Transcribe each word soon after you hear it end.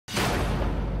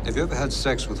Have you ever had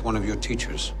sex with one of your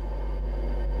teachers?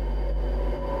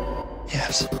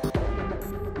 Yes.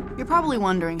 You're probably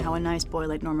wondering how a nice boy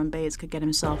like Norman Bates could get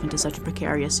himself into such a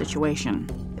precarious situation.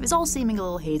 If it's all seeming a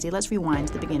little hazy, let's rewind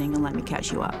to the beginning and let me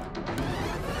catch you up.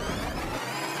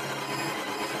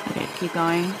 Okay, keep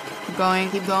going, keep going,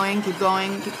 keep going, keep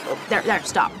going, keep... Oh, there,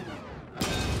 stop.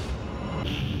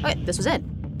 Okay, this was it.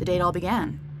 The day it all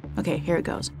began. Okay, here it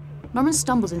goes. Norman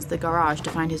stumbles into the garage to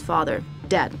find his father,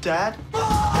 dead. Dad?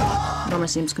 Norman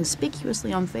seems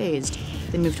conspicuously unfazed.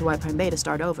 They move to White Pine Bay to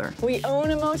start over. We own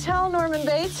a motel, Norman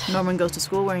Bates. Norman goes to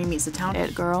school where he meets the town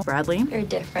it girl, Bradley. You're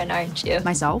different, aren't you?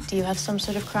 Myself. Do you have some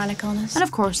sort of chronic illness? And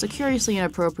of course, the curiously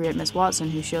inappropriate Miss Watson,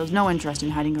 who shows no interest in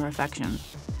hiding her affection.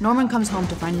 Norman comes home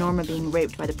to find Norma being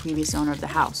raped by the previous owner of the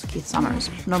house, Keith Summers.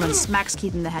 Norman smacks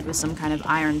Keith in the head with some kind of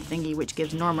iron thingy, which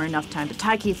gives Norma enough time to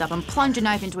tie Keith up and plunge a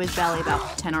knife into his belly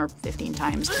about 10 or 15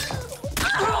 times.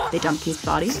 They dump Keith's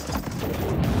body,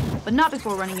 but not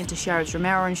before running into Sheriffs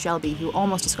Romero and Shelby, who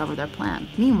almost discover their plan.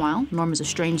 Meanwhile, Norma's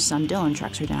estranged son Dylan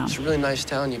tracks her down. It's a really nice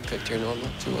town you picked here, Norma,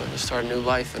 to start a new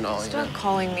life and all, Stop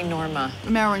calling me Norma.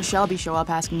 Romero and Shelby show up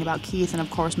asking about Keith, and of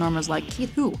course Norma's like,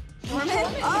 Keith who? Norman?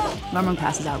 Oh. Norman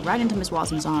passes out right into Miss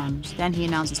Watson's arms. Then he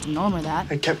announces to Norma that...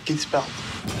 I kept Keith's belt.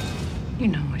 You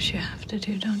know what you have to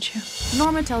do, don't you?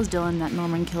 Norma tells Dylan that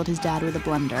Norman killed his dad with a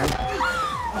blender.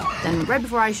 Then, right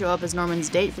before I show up as Norman's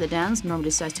date for the dance, Norma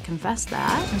decides to confess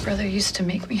that. My brother used to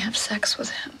make me have sex with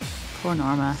him. Poor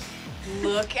Norma.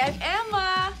 Look at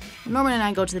Emma! Norman and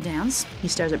I go to the dance. He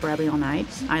stares at Bradley all night.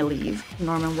 I leave.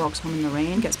 Norman walks home in the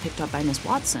rain, gets picked up by Miss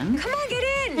Watson. Come on, get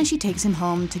in! And she takes him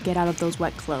home to get out of those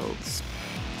wet clothes.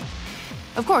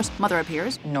 Of course, Mother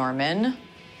appears, Norman,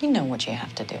 you know what you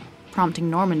have to do. prompting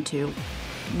Norman to...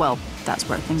 Well, that's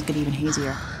where things get even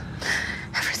hazier.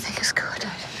 Everything is good.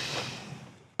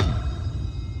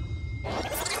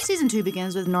 Season 2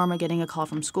 begins with Norma getting a call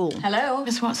from school. Hello?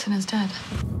 Miss Watson is dead.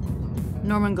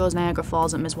 Norman goes Niagara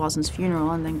Falls at Miss Watson's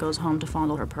funeral and then goes home to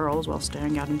fondle her pearls while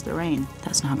staring out into the rain.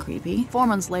 That's not creepy. 4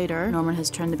 months later, Norman has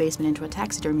turned the basement into a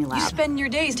taxidermy lab. You spend your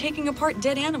days taking apart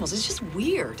dead animals. It's just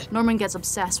weird. Norman gets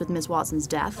obsessed with Miss Watson's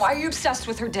death. Why are you obsessed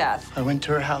with her death? I went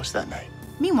to her house that night.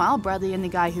 Meanwhile, Bradley and the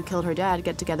guy who killed her dad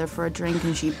get together for a drink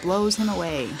and she blows him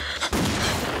away.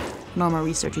 Norma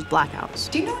researches blackouts,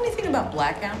 Do you know anything about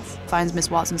blackouts? finds Miss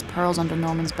Watson's pearls under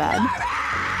Norman's bed,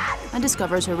 and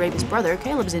discovers her rapist brother,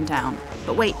 Caleb's in town.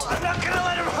 But wait. I'm not gonna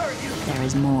let him hurt you! There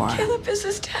is more. Caleb is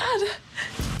his dad.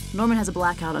 Norman has a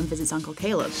blackout and visits Uncle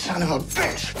Caleb, Son of a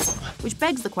bitch! which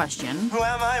begs the question, Who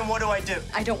am I and what do I do?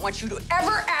 I don't want you to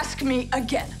ever ask me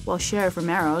again. while Sheriff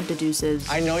Romero deduces...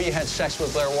 I know you had sex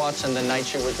with Blair Watson the night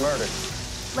she was murdered.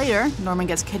 Later, Norman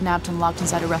gets kidnapped and locked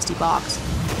inside a rusty box.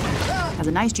 Has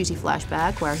a nice juicy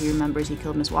flashback where he remembers he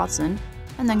killed Miss Watson,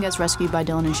 and then gets rescued by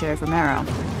Dylan and Sheriff Romero.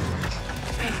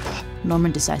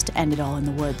 Norman decides to end it all in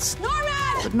the woods. Norman!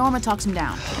 But Norma talks him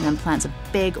down, and then plants a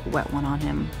big wet one on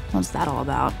him. What's that all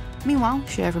about? Meanwhile,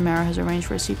 Sheriff Romero has arranged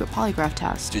for a secret polygraph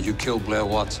test, Did you kill Blair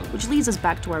Watson? which leads us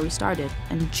back to where we started,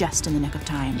 and just in the nick of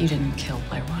time. You didn't kill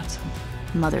Blair Watson.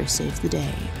 Mother saves the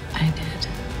day. I did.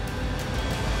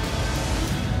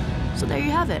 So there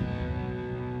you have it.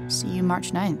 See you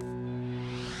March 9th.